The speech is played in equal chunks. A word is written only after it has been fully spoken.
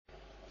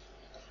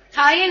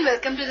Hi and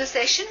welcome to the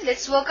session.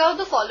 Let's work out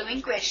the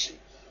following question.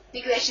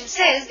 The question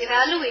says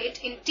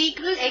evaluate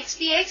integral x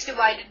dx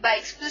divided by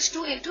x plus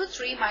 2 into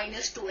 3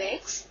 minus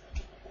 2x.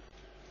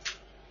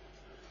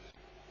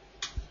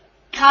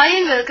 Hi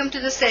and welcome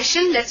to the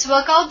session. Let's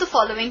work out the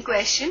following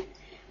question.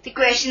 The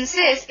question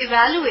says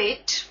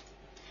evaluate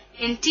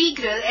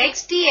integral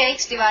x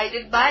dx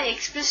divided by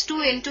x plus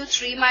 2 into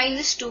 3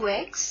 minus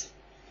 2x.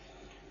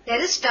 Let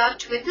us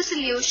start with the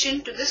solution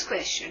to this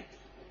question.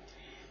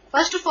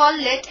 First of all,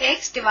 let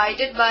x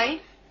divided by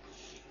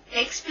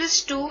x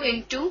plus 2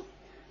 into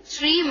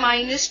 3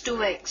 minus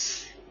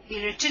 2x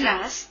be written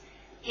as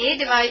a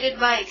divided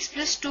by x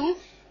plus 2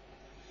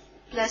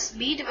 plus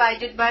b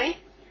divided by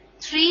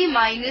 3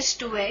 minus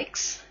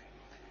 2x.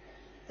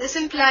 This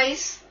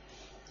implies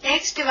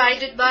x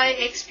divided by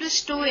x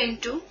plus 2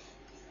 into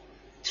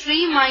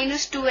 3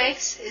 minus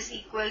 2x is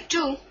equal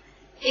to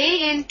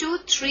a into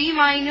 3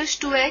 minus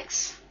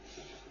 2x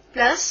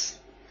plus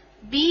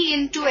b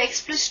into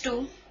x plus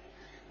 2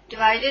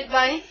 divided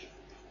by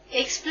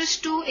x plus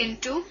 2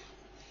 into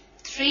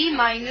 3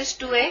 minus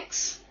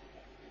 2x.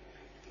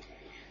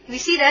 We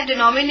see that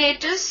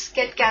denominators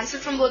get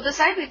cancelled from both the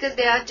sides because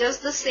they are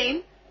just the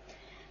same.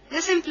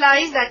 This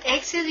implies that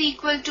x is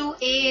equal to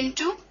a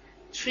into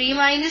 3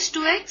 minus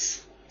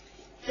 2x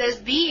plus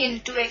b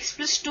into x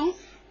plus 2.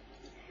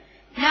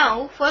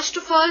 Now, first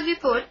of all, we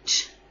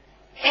put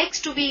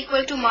x to be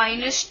equal to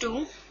minus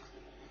 2.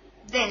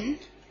 Then,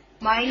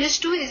 minus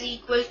 2 is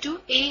equal to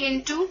a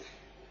into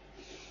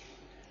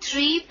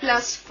 3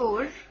 plus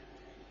 4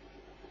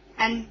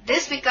 and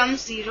this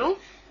becomes 0.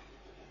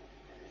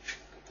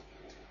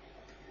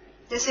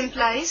 This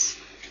implies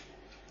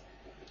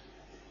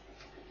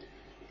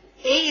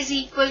a is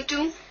equal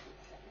to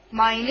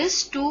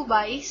minus 2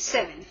 by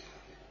 7.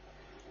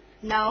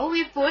 Now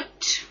we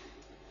put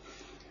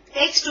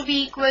x to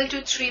be equal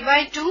to 3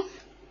 by 2.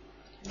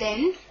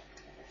 Then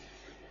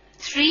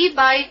 3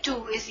 by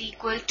 2 is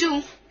equal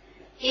to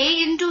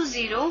a into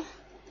 0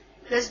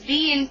 plus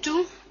b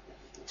into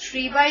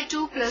 3 by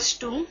 2 plus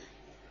 2.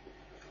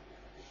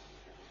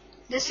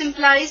 This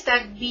implies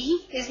that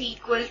b is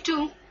equal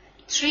to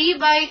 3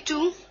 by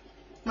 2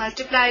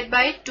 multiplied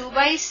by 2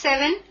 by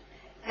 7.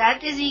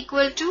 That is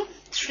equal to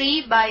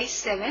 3 by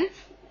 7.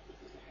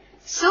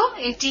 So,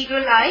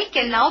 integral I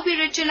can now be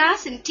written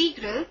as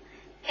integral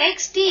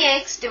x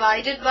dx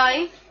divided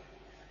by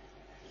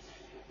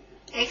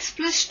x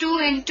plus 2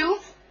 into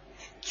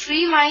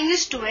 3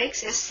 minus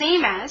 2x is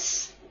same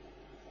as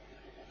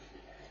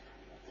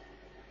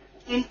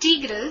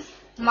integral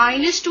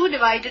minus 2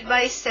 divided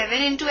by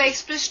 7 into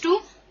x plus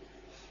 2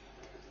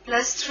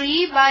 plus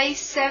 3 by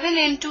 7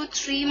 into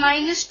 3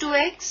 minus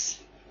 2x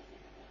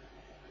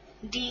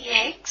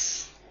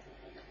dx.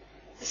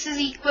 This is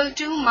equal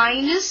to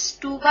minus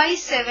 2 by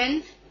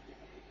 7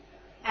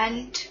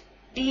 and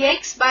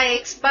dx by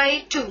x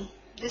by 2.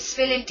 This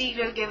will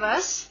integral give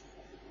us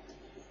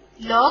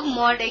log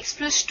mod x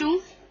plus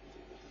 2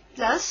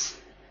 plus.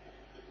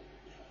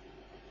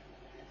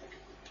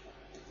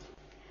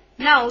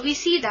 Now we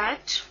see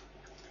that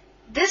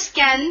this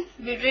can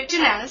be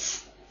written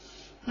as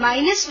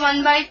minus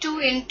 1 by 2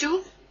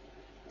 into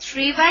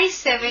 3 by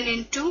 7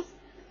 into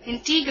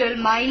integral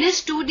minus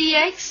 2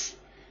 dx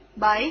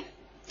by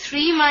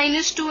 3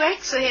 minus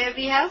 2x. So here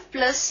we have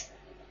plus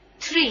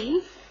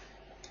 3.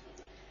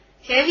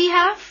 Here we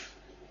have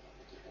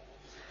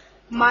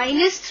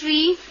minus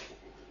 3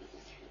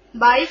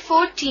 by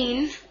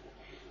 14.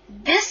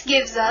 This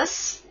gives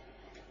us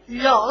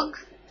log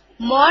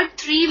mod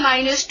 3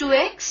 minus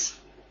 2x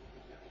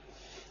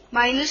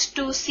minus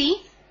 2c,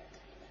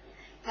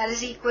 that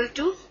is equal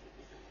to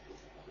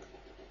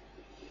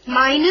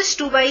minus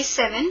 2 by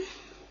 7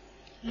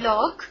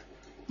 log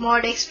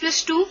mod x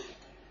plus 2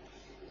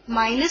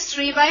 minus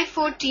 3 by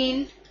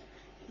 14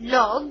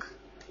 log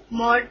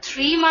mod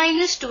 3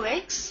 minus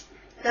 2x,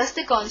 thus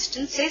the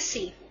constant says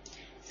c.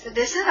 So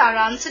this is our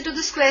answer to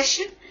this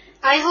question.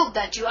 I hope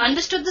that you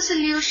understood the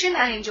solution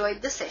and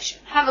enjoyed the session.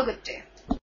 Have a good day.